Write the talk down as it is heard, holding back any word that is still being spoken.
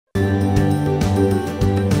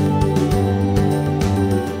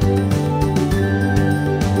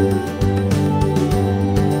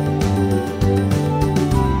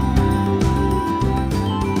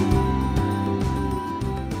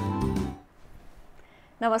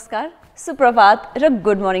नमस्कार, सुप्रभात र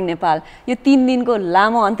गुड मर्निङ नेपाल। यो 3 दिनको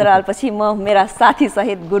लामो अन्तरालपछि म मेरा साथी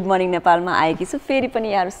सहित गुड मर्निङ नेपालमा आएकी छु। फेरि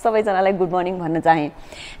पनि यहाँहरु सबैजनालाई गुड मर्निङ भन्न चाहे।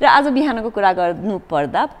 र आज बिहानको कुरा गर्नु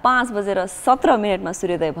पर्दा 5:17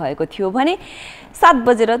 सूर्योदय भएको थियो भने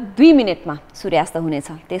 7:02 सूर्यास्त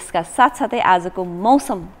हुनेछ। त्यसका साथसाथै आजको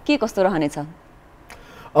मौसम के कस्तो रहनेछ?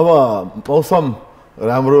 अब मौसम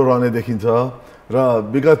राम्रो रहने देखिन्छ र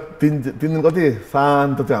विगत 3 दिन कति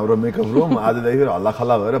शान्त थियो हाम्रो मेकअप रुम। आजदेखि फेरि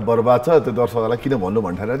हल्लाखल्ला भएर बर्बाद छ। त्यो दर्शकहरूलाई किन भन्नु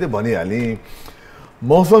भन्ठाएर चाहिँ भनिहालेँ।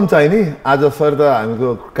 मौसम चाहिँ नि आज सर त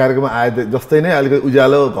हामीको कार्यक्रममा आए जस्तै नै अलिकति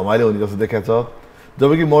उज्यालो घमाइलो हुने जस्तो देखाएको छ।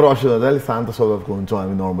 जबकि म र अशेष अलिक शान्त स्वभावको हुन्छौँ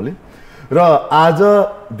हामी नर्मली। र आज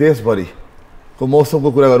देशभरिको मौसमको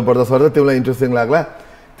कुरा गर्नुपर्दा सर त त्यसलाई इन्ट्रेस्टिङ लाग्ला।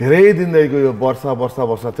 धेरै दिनदेखिको यो वर्षा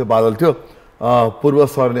त्यो बादल थियो पूर्व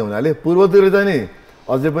सर्ने हुनाले पूर्वतिर चाहिँ नि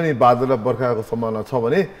अझै पनि बादल र बर्खाको सम्भावना छ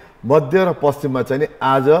भने मध्य र पश्चिममा चाहिँ नि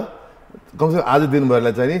आज कमसेकम आज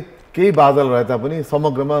दिनभरिलाई चाहिँ नि केही बादल रहे तापनि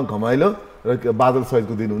समग्रमा घमाइलो र बादल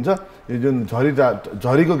सहितको दिन हुन्छ। यो जुन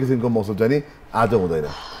झरीको किसिमको मौसम चाहिँ नि आज हुँदैन।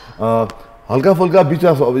 हल्का फुल्का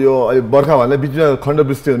बिचमा यो बर्खा भन्दा बिचमा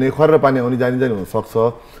खण्डवृष्टि हुने खर्र पानी आउने जानी हुनसक्छ।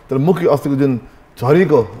 तर मुख्य अस्तिको जुन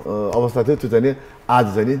झरीको अवस्था थियो त्यो चाहिँ नि आज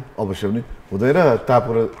चाहिँ नि अवश्य पनि हुँदैन।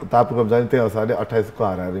 तापक्रम चाहिँ त्यही अनुसारले 28 को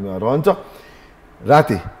हाराहारीमा रहन्छ।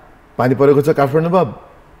 राति पानी परेको छ काठमाडौँमा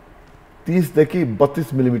 30 देखि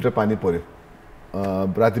 32 मिलिमिटर पानी पर्यो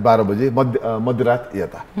राति 12 बजे मध्यरात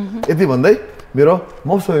यता। यति भन्दै मेरो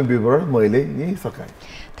मौसमी विवरण मैले यही सकाएँ।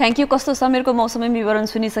 Thank you. कस्तो समीरको मौसमी विवरण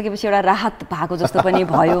सुनिसकेपछि एउटा राहत भएको जस्तो पनि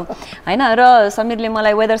भयो हैन। र समीरले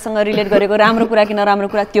मलाई वेदरसँग रिलेट गरेको राम्रो कुरा कि नराम्रो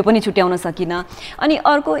कुरा त्यो पनि छुट्याउन सकिन। अनि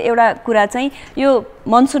अर्को एउटा कुरा चाहिँ यो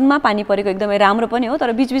मनसुनमा पानी परेको एकदमै राम्रो पनि हो।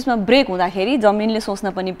 तर बीचबीचमा ब्रेक हुँदाखेरि जमिनले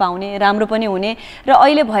सोच्न पनि पाउने राम्रो पनि हुने। र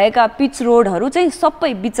अहिले भएका पिच रोडहरू चाहिँ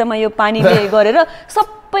सबै बिचमा यो पानीले गरेर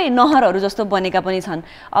सबै नहरहरू जस्तो बनेका पनि छन्।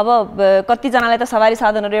 अब कतिजनालाई त सवारी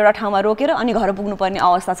साधनहरू एउटा ठाउँमा रोकेर अनि घर पुग्नुपर्ने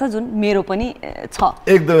अवस्था छ, जुन मेरो पनि छ।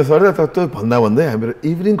 एकदमै सर त्यो भन्दै हाम्रो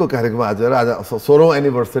इभिनिङको कार्यक्रम आज 16औं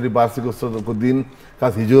एनिभर्सरी वार्षिकोत्सवको दिन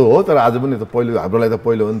खास हिजो हो। तर आज पनि त पहिलो हाम्रो लागि त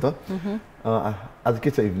पहिलो हो नि त। आज के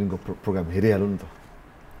छ इभिनिङको प्रोग्राम हेरिहालौँ नि त।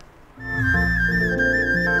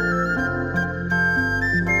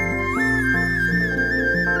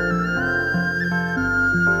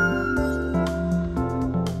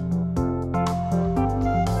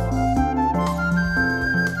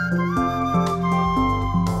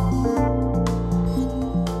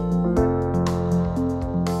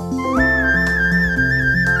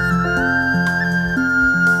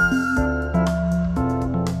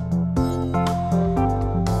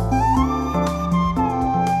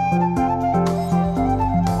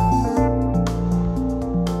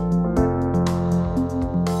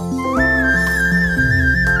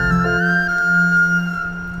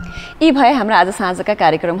 यी भए हाम्रा आज साँझका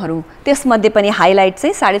कार्यक्रमहरू। त्यसमध्ये पनि हाइलाइट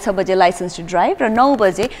चाहिँ 6:30 बजे लाइसेन्स टु ड्राइभ र 9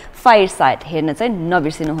 बजे फायर साइट हेर्न चाहिँ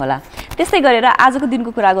नबिर्सिनु होला। त्यस्तै गरेर आजको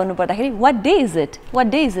दिनको कुरा गर्नु पर्दाखेरि what day is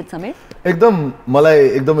it Samir? एकदम मलाई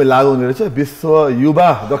एकदमै लागु हुने रहेछ। विश्व युवा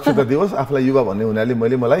दक्षता दिवस। आफूलाई युवा भन्ने हुनाले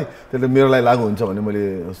मलाई त्यसले मेरो लागि लागु हुन्छ भन्ने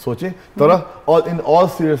मैले सोचेँ। तर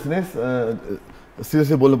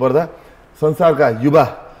सिरियसली बोल्नु पर्दा संसारका युवा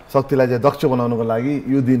शक्तिलाई चाहिँ दक्ष बनाउनको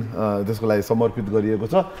लागि यो दिन त्यसको लागि समर्पित गरिएको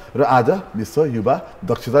छ। र आज विश्व युवा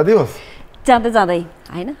दक्षता दिवस। जाँदै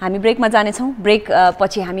हैन हामी ब्रेकमा जानेछौँ। ब्रेक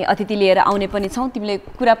पछि हामी अतिथि लिएर आउने पनि छौँ।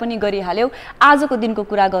 तिमीले कुरा पनि गरिहाल्यौ। आजको दिनको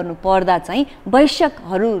कुरा गर्नु पर्दा चाहिँ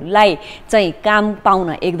वैश्यकहरूलाई चाहिँ काम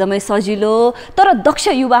पाउन एकदमै सजिलो तर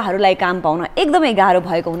दक्ष युवाहरूलाई काम पाउन एकदमै गाह्रो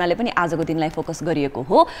भएको हुनाले पनि आजको दिनलाई फोकस गरिएको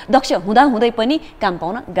हो। दक्ष हुँदै पनि काम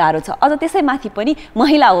पाउन गाह्रो छ। अझ त्यसै माथि पनि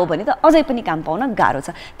महिला हो भने त अझै पनि काम पाउन गाह्रो छ।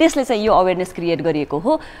 त्यसले चाहिँ यो अवेरनेस क्रिएट गरिएको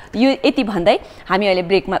हो। यो यति भन्दै हामी अहिले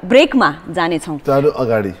ब्रेकमा जानेछौँ।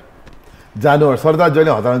 अगाडि जानु सरदार जहिले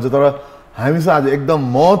हतार्नुहुन्छ। तर हामीसँग आज एकदम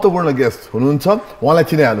महत्त्वपूर्ण गेस्ट हुनुहुन्छ। उहाँलाई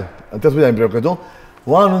चिनाइहाल्नु त्यसपछि हामी ब्रेक गर्छौँ।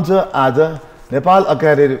 उहाँ हुनुहुन्छ आज Nepal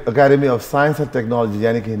academy of science and technology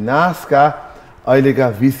यानि कि NAST का अहिलेका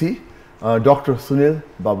VC डाक्टर सुनिल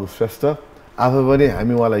बाबु श्रेष्ठ। आफै पनि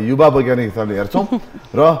हामी उहाँलाई युवा वैज्ञानिक हिसाबले हेर्छौँ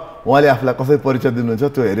र उहाँले आफूलाई कसरी परिचय दिनुहुन्छ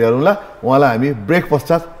त्यो हेरिहालौँला। उहाँलाई हामी ब्रेक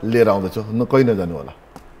पश्चात लिएर आउँदैछौँ। कहीँ नजानु होला।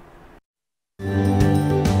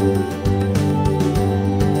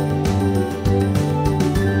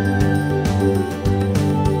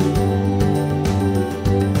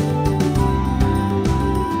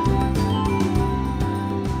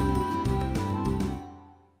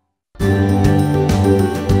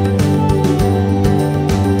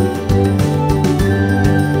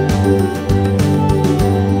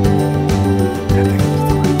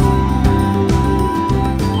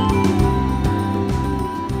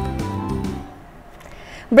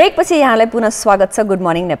 ब्रेकपछि यहाँलाई पुनः स्वागत छ गुड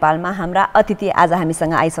मर्निङ नेपालमा। हाम्रा अतिथि आज हामीसँग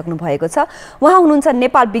आइसक्नु भएको छ। उहाँ हुनुहुन्छ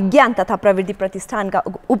नेपाल विज्ञान तथा प्रविधि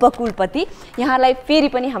प्रतिष्ठानका उपकुलपति। यहाँलाई फेरि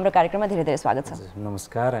पनि हाम्रो कार्यक्रममा धेरै धेरै स्वागत छ।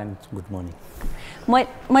 नमस्कार एन्ड गुड मर्निङ।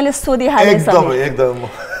 मैले सोधिहालेँ, एकदम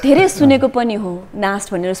धेरै सुनेको पनि हो नास्ट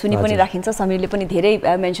भनेर, सुनि पनि राखिन्छ, समीरले पनि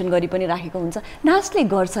धेरै मेन्सन गरी पनि राखेको हुन्छ। नास्टले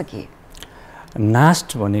गर्छ के?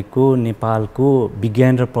 नास्ट भनेको नेपालको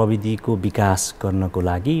विज्ञान र प्रविधिको विकास गर्नको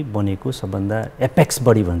लागि बनेको सबभन्दा एपेक्स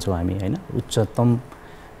बडी भन्छौँ हामी, होइन, उच्चतम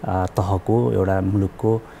तहको एउटा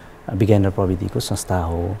मुलुकको विज्ञान र प्रविधिको संस्था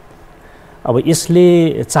हो। अब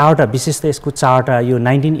यसले चारवटा, विशेष त यसको चारवटा, यो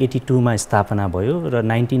 1982 मा स्थापना भयो र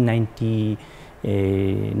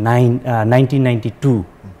 1992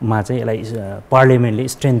 मा चाहिँ यसलाई पार्लियामेन्टले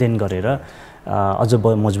स्ट्रेन्थेन गरेर अझ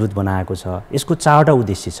मजबुत बनाएको छ। यसको चारवटा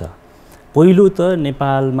उद्देश्य छ। पहिलो त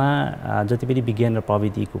नेपालमा जति पनि विज्ञान र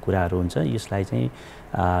प्रविधिको कुराहरू हुन्छ यसलाई चाहिँ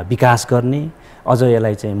विकास गर्ने, अझ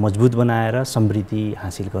यसलाई चाहिँ मजबुत बनाएर समृद्धि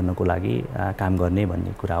हासिल गर्नको लागि काम गर्ने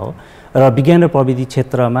भन्ने कुरा हो। र विज्ञान र प्रविधि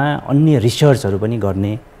क्षेत्रमा अन्य रिसर्चहरू पनि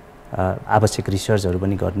गर्ने, आवश्यक रिसर्चहरू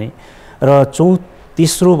पनि गर्ने। र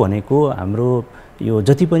तेस्रो भनेको हाम्रो यो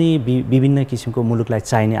जति पनि विभिन्न किसिमको मुलुकलाई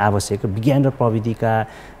चाहिने आवश्यक विज्ञान र प्रविधिका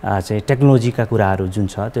चाहिँ टेक्नोलोजीका कुराहरू जुन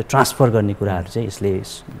छ त्यो ट्रान्सफर गर्ने कुराहरू चाहिँ यसले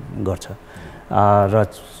गर्छ। र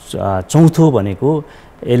चौथो भनेको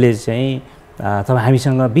यसले चाहिँ तपाईँ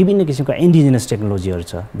हामीसँग विभिन्न किसिमको इन्डिजिनस टेक्नोलोजीहरू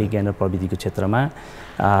छ विज्ञान र प्रविधिको क्षेत्रमा,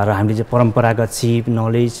 र हामीले चाहिँ परम्परागत सिप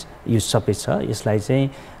नलेज यो सबै छ, यसलाई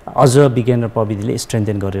चाहिँ अझ विज्ञान र प्रविधिले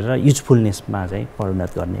स्ट्रेन्थेन गरेर युजफुलनेसमा चाहिँ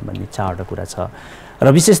परिणत गर्ने भन्ने चारवटा कुरा छ। र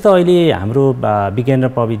विशेष त अहिले हाम्रो विज्ञान र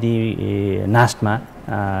प्रविधि नास्टमा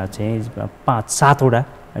चाहिँ 5-7वटा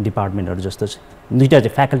डिपार्टमेन्टहरू जस्तो छ। दुईवटा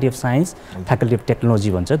चाहिँ faculty of science, faculty of technology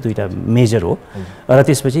भन्छ, दुईवटा मेजर हो। र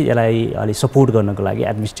त्यसपछि यसलाई अलि सपोर्ट गर्नको लागि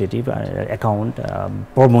एडमिनिस्ट्रेटिभ, एकाउन्ट,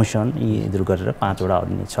 प्रमोसन यीहरू गरेर 5वटा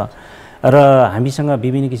अन्य छ। र हामीसँग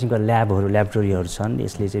विभिन्न किसिमका ल्याबहरू, ल्याबोरेटरीहरू छन्।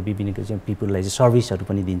 यसले चाहिँ विभिन्न किसिमको पिपुललाई चाहिँ सर्भिसहरू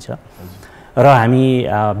पनि दिन्छ। र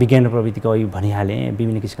हामी विज्ञान र प्रविधिको अघि भनिहालेँ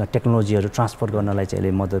विभिन्न किसिमका टेक्नोलोजीहरू ट्रान्सफर गर्नलाई चाहिँ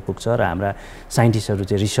यसले मद्दत पुग्छ। र हाम्रा साइन्टिस्टहरू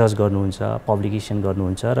चाहिँ रिसर्च गर्नुहुन्छ, पब्लिकेसन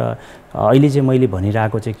गर्नुहुन्छ। र अहिले चाहिँ मैले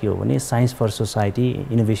भनिरहेको चाहिँ के हो भने science for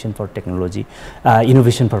society, innovation for technology,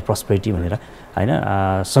 innovation for prosperity भनेर, होइन,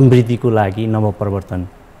 समृद्धिको लागि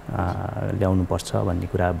नवप्रवर्तन ल्याउनुपर्छ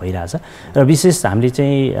भन्ने कुरा भइरहेछ। र विशेष हामीले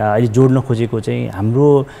चाहिँ अहिले जोड्न खोजेको चाहिँ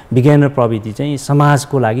हाम्रो विज्ञान र प्रविधि चाहिँ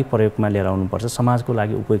समाजको लागि प्रयोगमा लिएर आउनुपर्छ, समाजको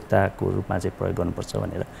लागि उपयुक्तताको रूपमा चाहिँ प्रयोग गर्नुपर्छ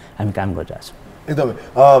भनेर हामी काम गरिरहेछौँ। एकदमै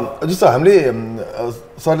जस्तो हामीले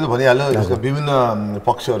सरले भनिहाल्यो यसको विभिन्न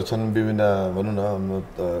पक्षहरू छन्, विभिन्न भनौँ न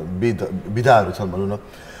विधाहरू छन् भनौँ न।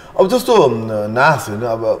 अब जस्तो नास होइन,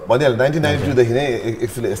 अब भनिहाल्यो 1992 देखि नै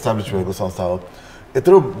एक्चुअली एस्टाब्लिस भएको संस्था हो।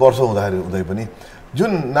 यत्रो वर्ष हुँदै पनि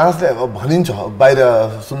जुन नासले अब भनिन्छ बाहिर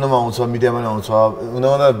सुन्नमा आउँछ, मिडियामा पनि आउँछ,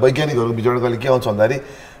 उनीहरू वैज्ञानिकहरूको विचार कहिले के आउँछ भन्दाखेरि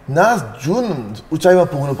नास जुन उचाइमा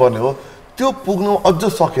पुग्नु पर्ने हो त्यो पुग्नु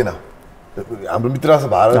अझ सकेन। हाम्रो मित्र राष्ट्र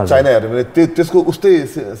भारत, चाइना हेऱ्यो भने त्यसको उस्तै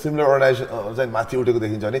सिमिलर अर्गनाइजेसन चाहिँ माथि उठेको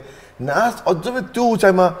देखिन्छ भने नास अझ पनि त्यो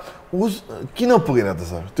उचाइमा किन पुगेन त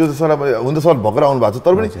सर? त्यो त सर अब हुन त सर भर्खर आउनु भएको छ,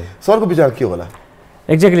 तर पनि सरको विचार के होला?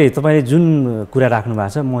 एक्ज्याक्टली तपाईँले जुन कुरा राख्नु भएको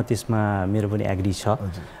छ म त्यसमा मेरो पनि एग्री छ।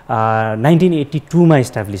 1982 मा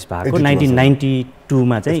इस्टाब्लिस भएको, 1992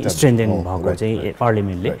 मा चाहिँ स्ट्रेन्थेन भएको चाहिँ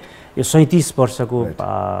पार्लियामेन्टले। यो 37 वर्षको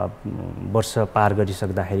वर्ष पार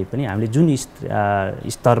गरिसक्दाखेरि पनि हामीले जुन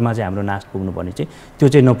स्तरमा चाहिँ हाम्रो नास्ट पुग्नुपर्ने चाहिँ त्यो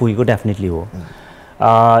चाहिँ नपुगेको डेफिनेटली हो।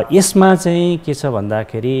 यसमा चाहिँ के छ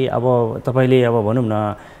भन्दाखेरि अब तपाईँले अब भनौँ न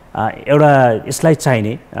एउटा यसलाई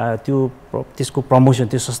चाहिने त्यसको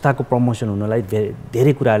प्रमोसन, त्यो संस्थाको प्रमोसन हुनलाई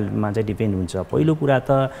धेरै कुरामा चाहिँ डिपेन्ड हुन्छ। पहिलो कुरा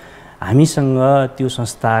त हामीसँग त्यो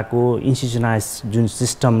संस्थाको इन्स्टिट्युसनलाइज जुन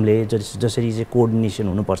सिस्टमले जसरी चाहिँ कोअर्डिनेसन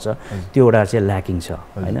हुनुपर्छ त्यो एउटा चाहिँ ल्याकिङ छ,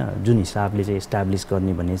 होइन। जुन हिसाबले चाहिँ इस्टाब्लिस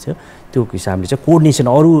गर्ने भन्ने छ त्यो हिसाबले चाहिँ कोअर्डिनेसन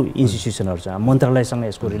अरू इन्स्टिट्युसनहरू छ, मन्त्रालयसँग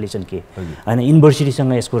यसको रिलेसन के, होइन,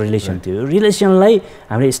 युनिभर्सिटीसँग यसको रिलेसन, त्यो रिलेसनलाई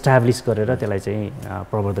हामीले इस्टाब्लिस गरेर त्यसलाई चाहिँ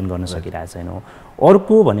प्रवर्धन गर्न सकिरहेको छैनौँ।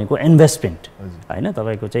 अर्को भनेको इन्भेस्टमेन्ट, होइन,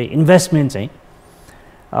 तपाईँको चाहिँ इन्भेस्टमेन्ट चाहिँ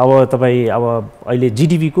अब तपाईँ अब अहिले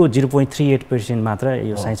जिडिपीको 0.38% मात्र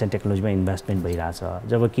यो साइन्स एन्ड टेक्नोलोजीमा इन्भेस्टमेन्ट भइरहेछ,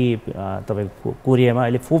 जबकि तपाईँको कोरियामा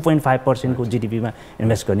अहिले 4.5% को जिडिपीमा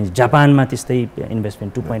इन्भेस्ट गर्ने, जापानमा त्यस्तै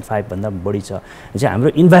इन्भेस्टमेन्ट 2.5 भन्दा बढी छ। चाहिँ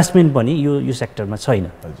हाम्रो इन्भेस्टमेन्ट पनि यो सेक्टरमा छैन,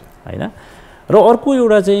 होइन। र अर्को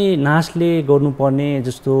एउटा चाहिँ नासले गर्नुपर्ने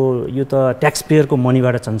जस्तो यो त ट्याक्स पेयरको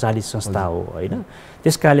मनीबाट सञ्चालित संस्था हो, होइन।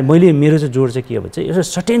 त्यस कारणले मेरो चाहिँ जोड चाहिँ के हो भने चाहिँ एउटा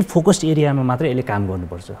सर्टेन फोकस्ड एरियामा मात्रै यसले काम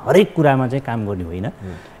गर्नुपर्छ, हरेक कुरामा चाहिँ काम गर्ने होइन।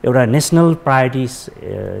 एउटा नेसनल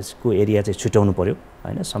प्रायोरिटिजको एरिया चाहिँ छुट्याउनु पर्यो,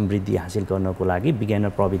 हैन समृद्धि हासिल गर्नको लागि विज्ञान र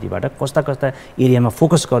प्रविधिबाट कस्ता कस्ता एरियामा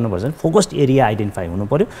फोकस गर्नुपर्छ फोकस्ड एरिया आइडेन्टिफाई हुनु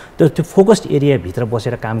पर्यो त्यो फोकस्ड एरियाभित्र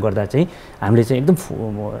बसेर काम गर्दा चाहिँ हामीले चाहिँ एकदम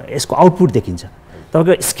यसको आउटपुट देखिन्छ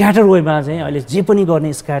तपाईँको स्क्याटर वेमा चाहिँ अहिले जे पनि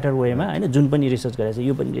गर्ने स्क्याटर वेमा हैन जुन पनि रिसर्च गरेछ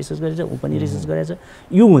यो पनि रिसर्च गरेछ ऊ पनि रिसर्च गरेछ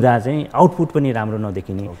यो हुँदा चाहिँ आउटपुट पनि राम्रो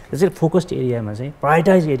नदेखिने त्यसैले फोकस्ड एरियामा चाहिँ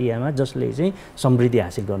प्रायोरिटाइज एरियामा जसले चाहिँ समृद्धि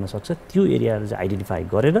हासिल गर्न सक्छ त्यो एरियाहरू चाहिँ आइडेन्टिफाई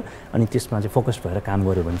गरेर अनि त्यसमा चाहिँ फोकस भएर काम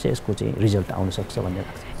गर्यो भने चाहिँ यसको चाहिँ रिजल्ट आउन सक्छ भन्ने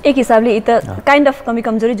लाग्छ एक हिसाबले यी त काइन्ड अफ कमी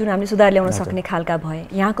कमजोरी जुन हामीले सुधार ल्याउन सक्ने खालका भए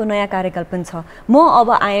यहाँको नयाँ कार्यकाल पनि छ म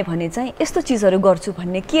अब आएँ भने चाहिँ यस्तो चिजहरू गर्छु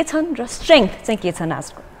भन्ने के छन् र स्ट्रेङ्थ चाहिँ के छ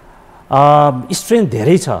नास्टको स्ट्रेन्थ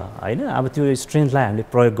धेरै छ हैन अब त्यो स्ट्रेन्थलाई हामीले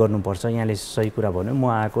प्रयोग गर्नुपर्छ यहाँले सही कुरा भन्यो म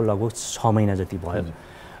आएको लगभग 6 महिना जति भयो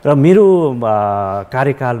र मेरो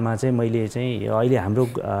कार्यकालमा चाहिँ मैले चाहिँ अहिले हाम्रो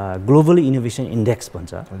ग्लोबल इनोभेसन इन्डेक्स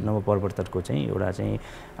भन्छ नवप्रवर्तकको चाहिँ एउटा चाहिँ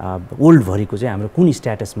वर्ल्डभरिको चाहिँ हाम्रो कुन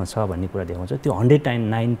स्ट्याटसमा छ भन्ने कुरा देखाउँछ त्यो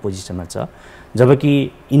 109 पोजिसनमा छ जबकि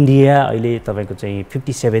इन्डिया अहिले तपाईँको चाहिँ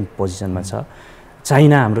 57 पोजिसनमा छ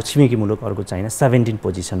चाइना हाम्रो छिमेकी मुलुक अर्को चाइना 17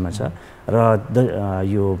 पोजिसनमा छ र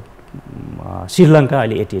यो श्रीलङ्का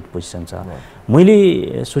अहिले 88 पोजिसन छ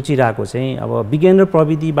मैले सोचिरहेको चाहिँ अब विज्ञान र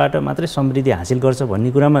प्रविधिबाट मात्रै समृद्धि हासिल गर्छ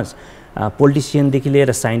भन्ने कुरामा पोलिटिसियनदेखि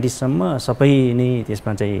लिएर साइन्टिस्टसम्म सबै नै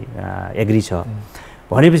त्यसमा चाहिँ एग्री छ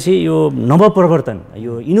भनेपछि यो नवप्रवर्तन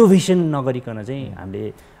यो इनोभेसन नगरिकन चाहिँ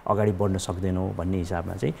हामीले अगाडि बढ्न सक्दैनौँ भन्ने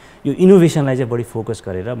हिसाबमा चाहिँ यो इनोभेसनलाई चाहिँ बढी फोकस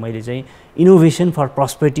गरेर मैले चाहिँ इनोभेसन फर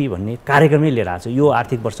प्रस्पेरिटी भन्ने कार्यक्रमै लिएर आएको छु यो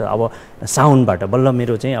आर्थिक वर्ष अब साउनबाट बल्ल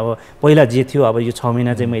मेरो चाहिँ अब पहिला जे थियो अब यो 6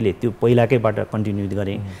 महिना चाहिँ मैले त्यो पहिलाकैबाट कन्टिन्यू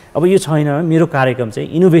गरेँ अब यो 6 महिनामा मेरो कार्यक्रम चाहिँ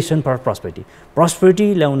इनोभेसन फर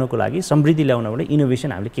प्रस्पेरिटी ल्याउनको लागि समृद्धि ल्याउनको लागि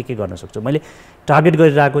इनोभेसन हामीले के गर्न सक्छौँ मैले टार्गेट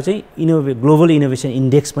गरिरहेको चाहिँ ग्लोबल इनोभेसन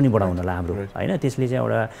इन्डेक्स पनि बढाउनलाई हाम्रो हैन त्यसले चाहिँ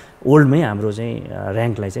एउटा वर्ल्डमै हाम्रो चाहिँ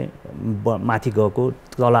र्याङ्कलाई चाहिँ माथि गएको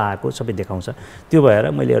तल आएको सबै देखाउँछ त्यो भएर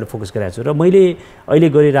मैले एउटा फोकस गरिरहेको छु र मैले अहिले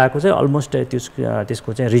गरिरहेको चाहिँ अलमोस्ट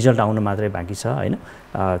त्यसको चाहिँ रिजल्ट आउन मात्रै बाँकी छ हैन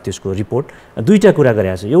त्यसको रिपोर्ट दुईटा कुरा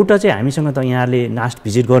गरिरहेको छु एउटा चाहिँ हामीसँग त यहाँले नास्ट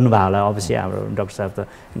भिजिट गर्नुभयो होला अवश्य हाम्रो डाक्टर साहब त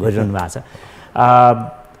गरिरहनु भएको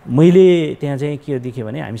छ मैले त्यहाँ चाहिँ के देखेँ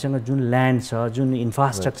भने हामीसँग जुन ल्यान्ड छ जुन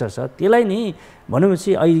इन्फ्रास्ट्रक्चर छ त्यसलाई नि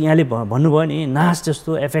भनेपछि अहिले यहाँले भन्नुभयो नि नास्ट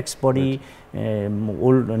जस्तो एफेक्ट्स बढी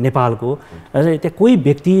ओल्ड नेपालको त्यहाँ कोही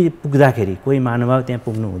व्यक्ति पुग्दाखेरि कोही महानुभाव त्यहाँ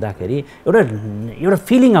पुग्नु हुँदाखेरि एउटा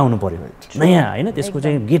फिलिङ आउनु पर्यो नयाँ हैन त्यसको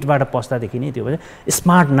चाहिँ गेटबाट पस्दादेखि नै त्यो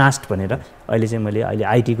स्मार्ट नास्ट भनेर अहिले चाहिँ मैले अहिले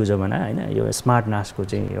आइटीको जमाना हैन यो स्मार्ट नास्टको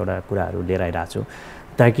चाहिँ एउटा कुराहरू लिएर आइरहेको छु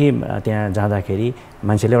ताकि त्यहाँ जाँदाखेरि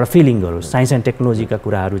मान्छेले एउटा फिलिङ गरोस् साइन्स एन्ड टेक्नोलोजीका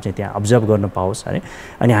कुराहरू चाहिँ त्यहाँ अब्जर्भ गर्न पाओस् है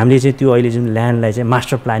अनि हामीले चाहिँ त्यो अहिले जुन ल्यान्डलाई चाहिँ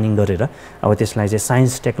मास्टर प्लानिङ गरेर अब त्यसलाई चाहिँ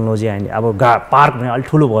साइन्स टेक्नोलोजी एन्ड अब पार्क भने अलिक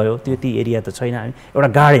ठुलो भयो त्यो एरिया त छैन हामी एउटा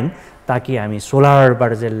गार्डन ताकि हामी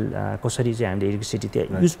सोलरबाट चाहिँ कसरी चाहिँ हामीले इलेक्ट्रिसिटी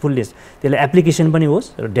त्यहाँ युजफुलनेस त्यसलाई एप्लिकेसन पनि होस्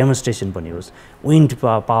र डेमोन्स्ट्रेसन पनि होस् विन्ड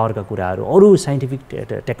पावरका कुराहरू अरू साइन्टिफिक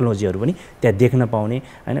टेक्नोलोजीहरू पनि त्यहाँ देख्न पाउने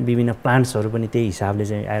हैन विभिन्न प्लान्ट्सहरू पनि त्यही हिसाबले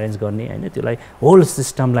चाहिँ एरेन्ज गर्ने हैन त्यसलाई होल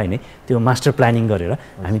सिस्टमलाई नै त्यो मास्टर प्लानिङ गरेर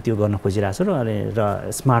हामी त्यो गर्न खोजिरहेको छौँ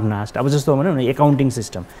र स्मार्ट नास्ट अब जस्तो भनौँ न एकाउन्टिङ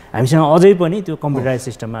सिस्टम हामीसँग अझै पनि त्यो कम्प्युटराइज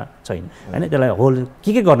सिस्टममा छैन हैन त्यसलाई होल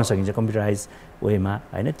के गर्न सकिन्छ कम्प्युटराइज वेमा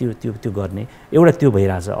हैन त्यो गर्ने एउटा त्यो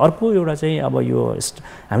भइरहेछ अर्को एउटा चाहिँ अब यो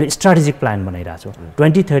हामीले स्ट्राटेजिक प्लान बनाइरहेछौँ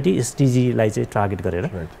 2030 एसटिजीलाई चाहिँ टार्गेट गरेर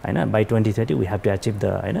हैन by 2030 we have to achieve the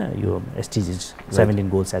हैन यो एसटिजी 17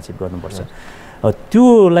 गोल्स एचिभ गर्नुपर्छ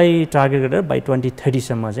त्योलाई टार्गेट गरेर बाई 2030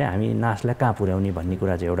 सम्म चाहिँ हामी नास्टलाई कहाँ पुर्याउने भन्ने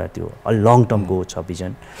कुरा चाहिँ एउटा त्यो लङ टर्मको छ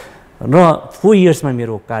भिजन र 4 इयर्समा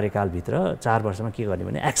मेरो कार्यकालभित्र 4 वर्षमा के गर्ने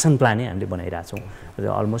भने एक्सन प्लानै हामीले बनाइरहेछौँ र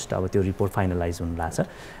अलमोस्ट अब त्यो रिपोर्ट फाइनलाइज हुन लाग्छ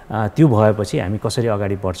त्यो भएपछि हामी कसरी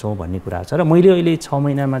अगाडि बढ्छौँ भन्ने कुरा छ र मैले अहिले 6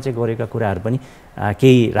 महिनामा चाहिँ गरेका कुराहरू पनि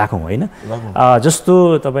केही राखौँ होइन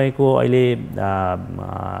जस्तो तपाईँको अहिले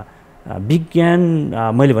विज्ञान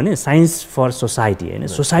मैले भने साइन्स फर सोसाइटी होइन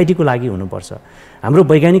सोसाइटीको लागि हुनुपर्छ हाम्रो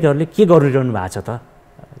वैज्ञानिकहरूले के गरिरहनु भएको छ त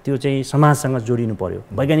त्यो चाहिँ समाजसँग जोडिनु पर्यो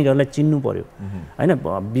वैज्ञानिकहरूलाई चिन्नु पर्यो हैन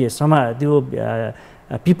त्यो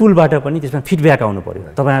पिपुलबाट पनि त्यसमा फिडब्याक आउनु पर्यो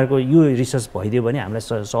तपाईँहरूको यो रिसर्च भइदियो भने हामीलाई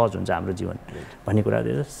सहज हुन्छ हाम्रो जीवन भन्ने कुरा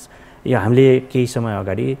यो हामीले केही समय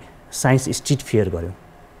अगाडि साइन्स स्ट्रिट फेयर गऱ्यौँ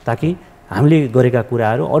ताकि हामीले गरेका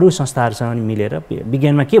कुराहरू अरू संस्थाहरूसँग मिलेर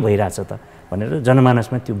विज्ञानमा के भइरहेछ त भनेर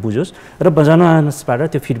जनमानसमा त्यो बुझोस् र जनमानसबाट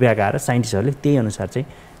त्यो फिडब्याक आएर साइन्टिस्टहरूले त्यही अनुसार चाहिँ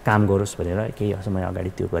काम गरोस् भनेर केही समय अगाडि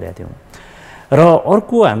त्यो गरेका थियौँ र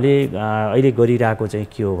अर्को हामीले अहिले गरिरहेको चाहिँ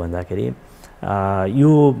के हो भन्दाखेरि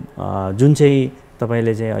यो जुन चाहिँ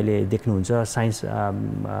तपाईँले चाहिँ अहिले देख्नुहुन्छ साइन्स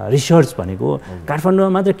रिसर्च भनेको काठमाडौँमा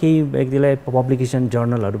मात्र केही व्यक्तिलाई पब्लिकेसन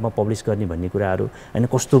जर्नलहरूमा पब्लिस गर्ने भन्ने कुराहरू होइन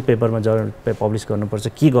कस्तो पेपरमा पब्लिस गर्नुपर्छ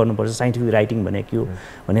के गर्नुपर्छ साइन्टिफिक राइटिङ भने के हो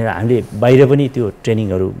भनेर हामीले बाहिर पनि त्यो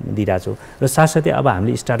ट्रेनिङहरू दिइरहेको छौँ र साथसाथै अब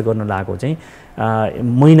हामीले स्टार्ट गर्न लागेको चाहिँ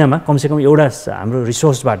महिनामा कमसेकम एउटा हाम्रो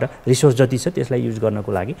रिसोर्स जति छ त्यसलाई युज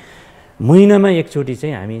गर्नको लागि महिनामा एकचोटि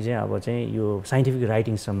चाहिँ हामी चाहिँ अब चाहिँ यो साइन्टिफिक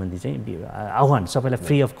राइटिङ सम्बन्धी चाहिँ आह्वान सबैलाई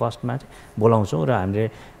फ्री अफ कस्टमा बोलाउँछौँ र हामीले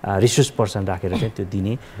रिसोर्स पर्सन राखेर चाहिँ त्यो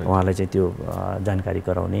दिने उहाँलाई चाहिँ त्यो जानकारी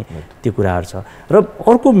गराउने त्यो कुराहरू छ र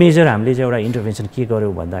अर्को मेजर हामीले चाहिँ एउटा इन्टरभेन्सन के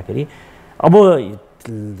गर्यौँ भन्दाखेरि अब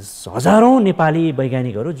हजारौँ नेपाली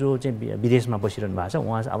वैज्ञानिकहरू जो चाहिँ विदेशमा बसिरहनु भएको छ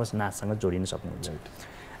उहाँ अब नास्टसँग जोडिन सक्नुहुन्छ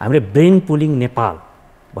हामीले ब्रेन पुलिङ नेपाल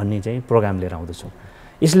भन्ने चाहिँ प्रोग्राम लिएर आउँदैछौँ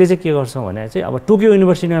यसले चाहिँ के गर्छौँ भने चाहिँ अब टोकियो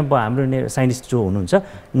युनिभर्सिटीमा हाम्रो साइन्टिस्ट जो हुनुहुन्छ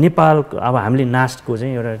नेपाल अब हामीले नास्टको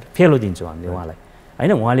चाहिँ एउटा फेलो दिन्छौँ हामीले उहाँलाई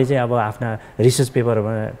होइन उहाँले चाहिँ अब आफ्ना रिसर्च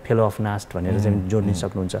पेपरमा फेलो अफ नास्ट भनेर चाहिँ जोड्न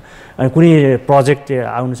सक्नुहुन्छ अनि कुनै प्रोजेक्ट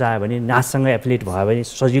आउनु चाह्यो भने नास्टसँग एफिलिएट भयो भने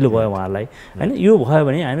सजिलो भयो उहाँहरूलाई होइन यो भयो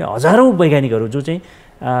भने हामी हजारौँ वैज्ञानिकहरू जो चाहिँ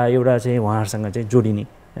एउटा चाहिँ उहाँहरूसँग चाहिँ जोडिने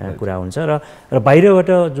कुरा हुन्छ र बाहिरबाट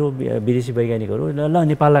जो विदेशी वैज्ञानिकहरू ल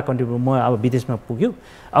नेपाललाई कन्ट्रिब्युट म अब विदेशमा पुग्यो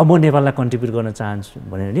अब म नेपाललाई कन्ट्रिब्युट गर्न चाहन्छु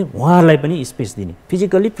भनेर नि उहाँहरूलाई पनि स्पेस दिने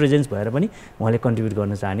फिजिकल्ली प्रेजेन्स भएर पनि उहाँले कन्ट्रिब्युट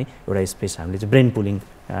गर्न चाहने एउटा स्पेस हामीले चाहिँ ब्रेन पुलिङ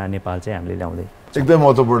नेपाल चाहिँ हामीले ल्याउँदै एकदमै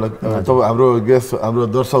महत्त्वपूर्ण हाम्रो गेस्ट हाम्रो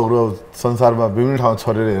दर्शकहरू संसारमा विभिन्न ठाउँ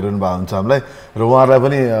छरेर हेर्नु भएको हुन्छ हामीलाई र उहाँहरूलाई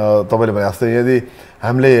पनि तपाईँले भने जस्तै यदि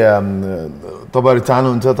हामीले तपाईँहरू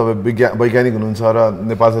चाहनुहुन्छ तपाईँ वैज्ञानिक हुनुहुन्छ र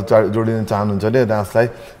नेपालसँग जोडिन चाहनुहुन्छ भने नास्टलाई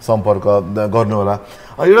सम्पर्क गर्नुहोला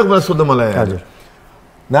एउटा कुरा सोध्नु मलाई हजुर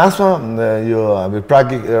नास्टमा यो हामीले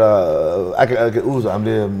प्राज्ञिक एउटा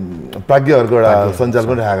हामीले प्राज्ञहरूको एउटा सञ्जाल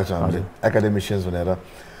पनि राखेको छ हामीले एकाडेमिसियन्स भनेर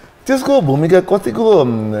त्यसको भूमिका कतिको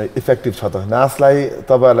इफेक्टिभ छ त नास्टलाई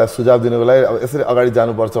तपाईँहरूलाई सुझाव दिनुको लागि अब यसरी अगाडि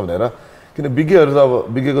जानुपर्छ भनेर किन विज्ञहरू त अब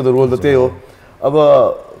विज्ञको त रोल त त्यही हो अब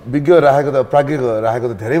विज्ञ राखेको त प्राज्ञ राखेको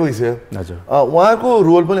त धेरै भइसक्यो हजुर उहाँको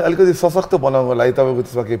रोल पनि अलिकति सशक्त बनाउनको लागि तपाईँको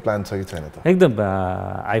त्यसमा केही प्लान छ कि छैन त एकदम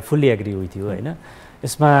I fully agree with you होइन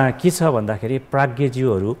यसमा के छ भन्दाखेरि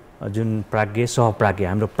प्राज्ञज्यूहरू जुन प्राज्ञ सहप्राज्ञ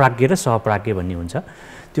हाम्रो प्राज्ञ र सहप्राज्ञ भन्ने हुन्छ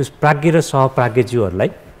त्यो प्राज्ञ र सहप्राज्ञज्यूहरूलाई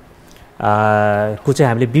को चाहिँ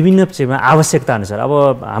हामीले विभिन्न क्षेत्रमा आवश्यकता अनुसार अब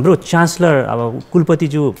हाम्रो चान्सलर अब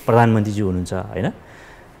कुलपतिज्यू प्रधानमन्त्रीज्यू हुनुहुन्छ होइन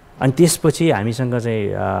अनि त्यसपछि हामीसँग चाहिँ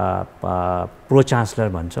प्रो चान्सलर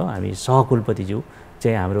भन्छौँ हामी सहकुलपतिज्यू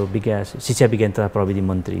चाहिँ हाम्रो शिक्षा विज्ञान तथा प्रविधि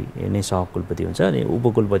मन्त्री नै सहकुलपति हुन्छ अनि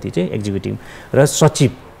उपकुलपति चाहिँ एक्जिक्युटिभ र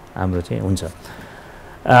सचिव हाम्रो चाहिँ हुन्छ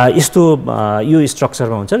यस्तो यो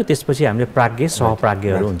स्ट्रक्चरमा हुन्छ र त्यसपछि हामीले प्राज्ञ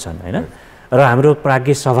सहप्राज्ञहरू हुन्छन् होइन र हाम्रो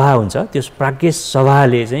प्राज्ञ सभा हुन्छ त्यो प्राज्ञ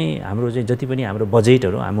सभाले चाहिँ हाम्रो चाहिँ जति पनि हाम्रो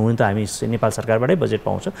बजेटहरू हुन त हामी नेपाल सरकारबाटै बजेट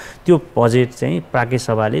पाउँछौँ त्यो बजेट चाहिँ प्राज्ञ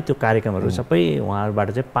सभाले त्यो कार्यक्रमहरू सबै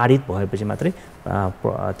उहाँहरूबाट चाहिँ पारित भएपछि मात्रै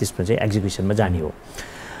त्यसमा चाहिँ एक्जिक्युसनमा जाने हो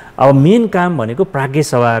अब मेन काम भनेको प्राज्ञ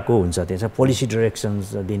सभाको हुन्छ त्यसमा पोलिसी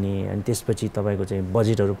डिरेक्सन्स दिने अनि त्यसपछि तपाईँको चाहिँ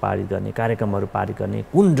बजेटहरू पारित गर्ने कार्यक्रमहरू पारित गर्ने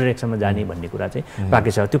कुन डिरेक्सनमा जाने भन्ने कुरा चाहिँ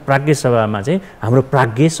प्राज्ञ सभा त्यो प्राज्ञ सभामा चाहिँ हाम्रो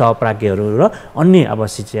प्राज्ञ सहप्राज्ञहरू र अन्य अब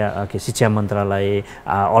शिक्षा मन्त्रालय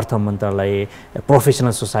अर्थ मन्त्रालय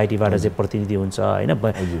प्रोफेसनल सोसाइटीबाट चाहिँ प्रतिनिधि हुन्छ होइन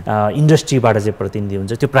इन्डस्ट्रीबाट चाहिँ प्रतिनिधि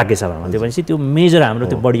हुन्छ त्यो प्राज्ञ सभामा त्यो भनेपछि त्यो मेजर हाम्रो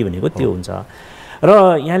त्यो बडी भनेको त्यो हुन्छ र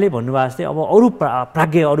यहाँले भन्नुभएको जस्तै अब अरू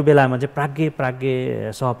प्राज्ञ अरू बेलामा चाहिँ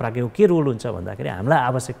प्राज्ञ सहप्राज्ञको के रोल हुन्छ भन्दाखेरि हामीलाई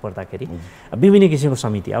आवश्यक पर्दाखेरि विभिन्न किसिमको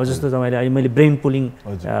समिति अब जस्तो तपाईँले अहिले मैले ब्रेन पुलिङ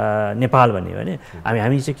नेपाल भन्ने भने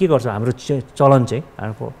हामी चाहिँ के गर्छौँ हाम्रो चलन चाहिँ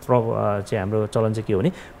हाम्रो चलन चाहिँ के हो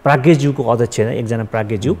भने प्राज्ञज्यूको अध्यक्ष एकजना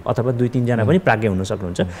प्राज्ञज्यू अथवा 2-3जना पनि प्राज्ञ हुन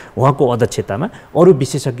सक्नुहुन्छ उहाँको अध्यक्षतामा अरू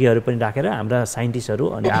विशेषज्ञहरू पनि राखेर हाम्रा साइन्टिस्टहरू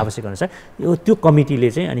अनि आवश्यक अनुसार त्यो कमिटीले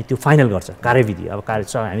चाहिँ अनि त्यो फाइनल गर्छ कार्यविधि अब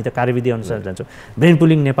हामी त कार्यविधि अनुसार जान्छौँ ब्रेन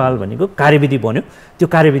पुलिङ नेपाल भनेको कार्यविधि बन्यो त्यो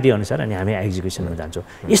कार्यविधि अनुसार अनि हामी एक्जिक्युसनमा जान्छौँ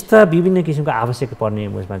यस्ता विभिन्न किसिमको आवश्यक पर्ने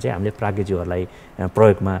उसमा चाहिँ हामीले प्राज्ञज्यूहरूलाई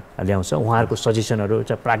प्रयोगमा ल्याउँछ उहाँहरूको सजेसनहरू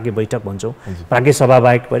चाहिँ प्राज्ञ बैठक भन्छौँ प्राज्ञ सभा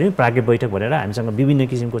बाहेक पनि प्राज्ञ बैठक भनेर हामीसँग विभिन्न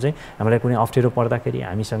किसिमको चाहिँ हामीलाई कुनै अप्ठ्यारो पर्दाखेरि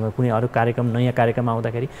हामीसँग कुनै अरू कार्यक्रम नयाँ कार्यक्रम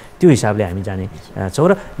आउँदाखेरि त्यो हिसाबले हामी जाने छौँ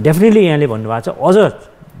र डेफिनेटली यहाँले भन्नुभएको छ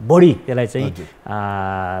अझ बढी त्यसलाई चाहिँ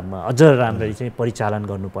अझ राम्ररी चाहिँ परिचालन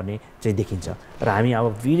गर्नुपर्ने चाहिँ देखिन्छ र हामी अब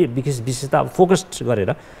विशेषतः अब फोकस्ड गरेर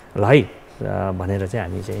ल है भनेर चाहिँ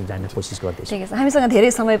हामी चाहिँ जाने कोसिस गर्दैछौँ। ठिकै छ हामीसँग धेरै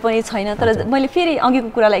समय पनि छैन तर मैले फेरि अघिको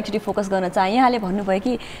कुरालाई एकचोटि फोकस गर्न चाहेँ यहाँले भन्नुभयो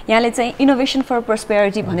कि यहाँले चाहिँ इनोभेसन फर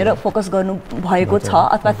प्रोस्पेरिटी भनेर फोकस गर्नु भएको छ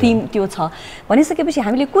अथवा थिम त्यो छ भनिसकेपछि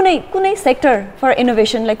हामीले कुनै सेक्टर फर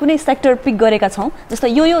इनोभेसनलाई कुनै सेक्टर पिक गरेका छौँ जस्तो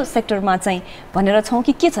यो सेक्टरमा चाहिँ भनेर छौँ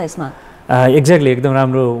कि के छ यसमा एक्ज्याक्टली एकदम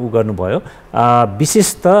राम्रो उ गर्नुभयो। विशेष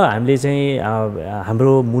त हामीले चाहिँ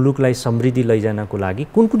हाम्रो मुलुकलाई समृद्धि लैजानको लागि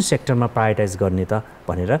कुन कुन सेक्टरमा प्रायोरिटाइज गर्ने त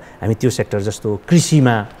भनेर हामी त्यो सेक्टर जस्तो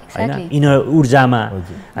कृषिमा हैन ऊर्जामा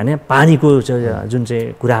हैन पानीको जुन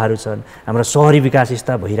चाहिँ कुराहरू छन्, हाम्रो शहरी विकास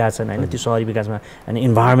यस्ता भइरहेछन् हैन, त्यो शहरी विकासमा हैन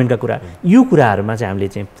इन्भाइरोमेन्टका कुरा, यो कुराहरूमा चाहिँ हामीले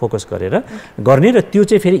चाहिँ फोकस गरेर गर्ने र त्यो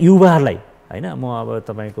चाहिँ फेरि युवाहरूलाई हैन म अब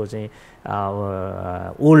तपाईको चाहिँ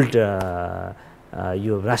ओल्ड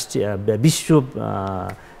यो राष्ट्रिय विश्व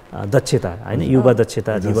दक्षता हैन युवा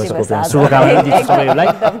दक्षता दिवसको शुभकामना दिन्छु सबैलाई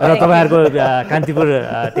र तपाईहरुको कान्तिपुर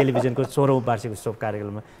टेलिभिजनको 16औं वार्षिक उत्सव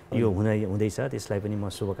कार्यक्रममा यो हुँदैछ, त्यसलाई पनि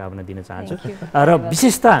म शुभकामना दिन चाहन्छु। र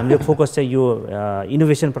विशेषतः हामीले फोकस चाहिँ यो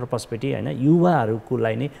इनोभेसन पर्सपेक्टिभ हैन युवाहरुको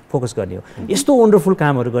लागि नै फोकस गर्ने हो। यस्तो वन्डरफुल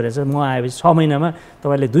कामहरु गरेछ, म आएपछि 6 महिनामा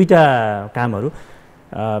तपाईले दुईटा कामहरु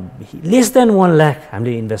लेस देन 1 लाख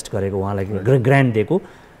हामीले इन्भेस्ट गरेको, उहाँलाई ग्रान्ट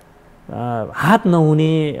दिएको, हात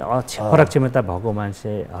नहुने फरक क्षमता भएको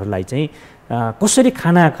मान्छेहरूलाई चाहिँ कसरी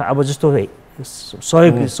खाना अब जस्तो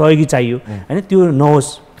सहयोगी चाहियो हैन त्यो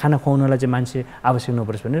नहोस्, खाना खुवाउनलाई चाहिँ मान्छे आवश्यक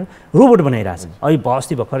नपरोस् भनेर रोबोट बनाइरहेछ। अहिले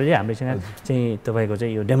अस्ति भर्खरै हामीसँग चाहिँ तपाईको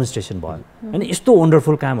चाहिँ यो डेमोन्स्ट्रेसन भयो हैन। यस्तो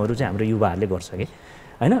वन्डरफुल कामहरू चाहिँ हाम्रो युवाहरूले गर्छ कि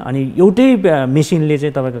हैन। अनि एउटै मेसिनले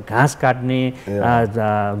चाहिँ तपाईको घाँस काट्ने,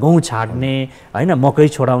 गहुँ छाड्ने हैन, मकै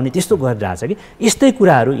छोडाउने त्यस्तो गरिरहेछ कि यस्तै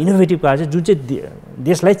कुराहरू इनोभेटिभ कुराहरू चाहिँ जुन चाहिँ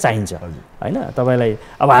देशलाई चाहिन्छ हैन। तपाईलाई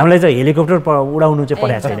अब हामीलाई चाहिँ हेलिकप्टर उडाउनु चाहिँ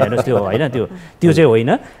परेको छैन हेर्नुस्, त्यो हैन, त्यो चाहिँ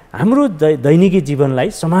होइन। हाम्रो दैनिकी जीवनलाई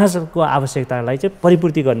समाजको आवश्यकतालाई चाहिँ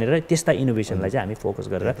परिपूर्ति गर्ने र त्यस्ता इनोभेसनलाई चाहिँ हामी फोकस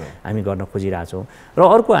गरेर हामी गर्न खोजिरहेछौँ। र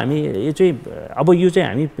अर्को हामी यो चाहिँ अब यो चाहिँ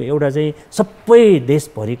हामी एउटा चाहिँ सबै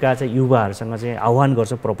देशभरिका चाहिँ युवाहरूसँग चाहिँ आह्वान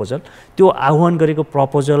गर्छौँ प्रपोजल। त्यो आह्वान गरेको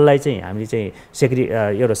प्रपोजललाई चाहिँ हामीले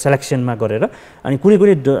चाहिँ एउटा सेलेक्सनमा गरेर अनि कुनै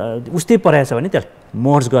उस्तै परेको छ भने त्यसलाई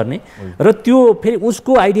मर्ज गर्ने र त्यो फेरि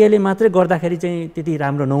उसको आइडियाले मात्रै गर्दाखेरि चाहिँ त्यति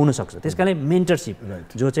राम्रो नहुन सक्छ। त्यसकारणले मेन्टरसिप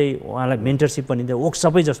जो चाहिँ उहाँलाई मेन्टरसिप पनि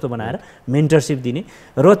वर्कसपै जस्तो बनाएर मेन्टरसिप दिने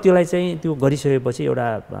र त्यसलाई चाहिँ त्यो गरिसकेपछि एउटा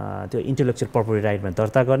त्यो इन्टेलेक्चुअल प्रपर्टी राइटमा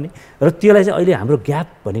दर्ता गर्ने र त्यसलाई चाहिँ अहिले हाम्रो ग्याप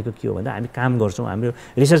भनेको के हो भन्दा हामी काम गर्छौँ, हाम्रो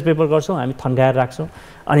रिसर्च पेपर गर्छौँ, हामी थन्काएर राख्छौँ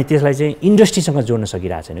अनि त्यसलाई चाहिँ इन्डस्ट्रीसँग जोड्न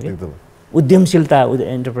सकिरहेको छैन कि उद्यमशीलता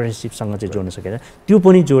एन्टरप्रेन्योरसिपसँग चाहिँ जोड्न सकेर त्यो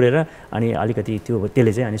पनि जोडेर अनि अलिकति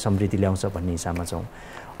त्यसले चाहिँ अनि समृद्धि ल्याउँछ भन्ने हिसाबमा छौँ।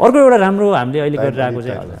 अर्को एउटा राम्रो हामीले अहिले गरिरहेको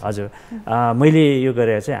चाहिँ हजुर मैले यो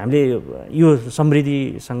गरेर चाहिँ हामीले यो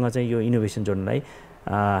समृद्धिसँग चाहिँ यो इनोभेसन जोड्नलाई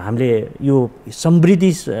हामीले यो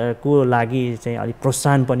समृद्धिको लागि चाहिँ अलिक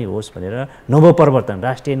प्रोत्साहन पनि होस् भनेर नवप्रवर्तन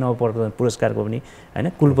राष्ट्रिय नवप्रवर्तन पुरस्कारको पनि हैन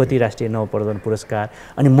कुलपति राष्ट्रिय नवप्रवर्तन पुरस्कार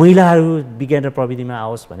अनि महिलाहरू विज्ञान र प्रविधिमा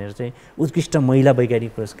आओस् भनेर चाहिँ उत्कृष्ट महिला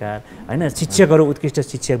वैज्ञानिक पुरस्कार हैन शिक्षकहरू उत्कृष्ट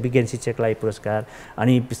शिक्षक विज्ञान शिक्षकलाई पुरस्कार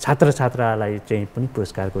अनि छात्र छात्रालाई चाहिँ पनि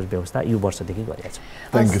पुरस्कारको व्यवस्था यो वर्षदेखि गरिएको छ।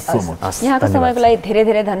 Thank you so much. यहाँको समयको लागि धेरै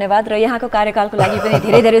धेरै धन्यवाद र यहाँको कार्यकालको लागि पनि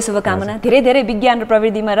धेरै धेरै शुभकामना। धेरै धेरै विज्ञान र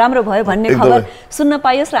प्रविधिमा राम्रो भयो भन्ने खबर सुन्न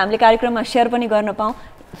पाइयोस् र हामीले कार्यक्रममा शेयर पनि गर्न पाऊँ।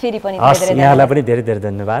 फेरि पनि धेरै धेरै यहाँलाई पनि धेरै धेरै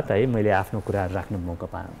धन्यवाद है, मैले आफ्नो कुराहरू राख्न मौका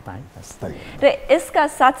पाएँ। र यसका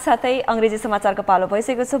साथसाथै अंग्रेजी समाचारको पालो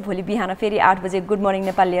भइसकेको छ। भोलि बिहान फेरि 8 बजे गुड मर्निङ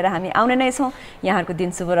नेपाल लिएर हामी आउने नै छौँ। यहाँहरूको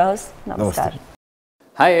दिन शुभ रहोस्। नमस्कार।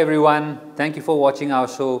 Hi everyone, thank you for watching our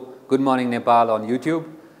show Good Morning Nepal on YouTube.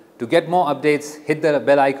 To get more updates, hit the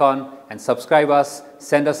bell icon and subscribe us,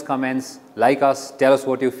 send us comments, like us, tell us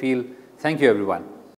what you feel. Thank you everyone.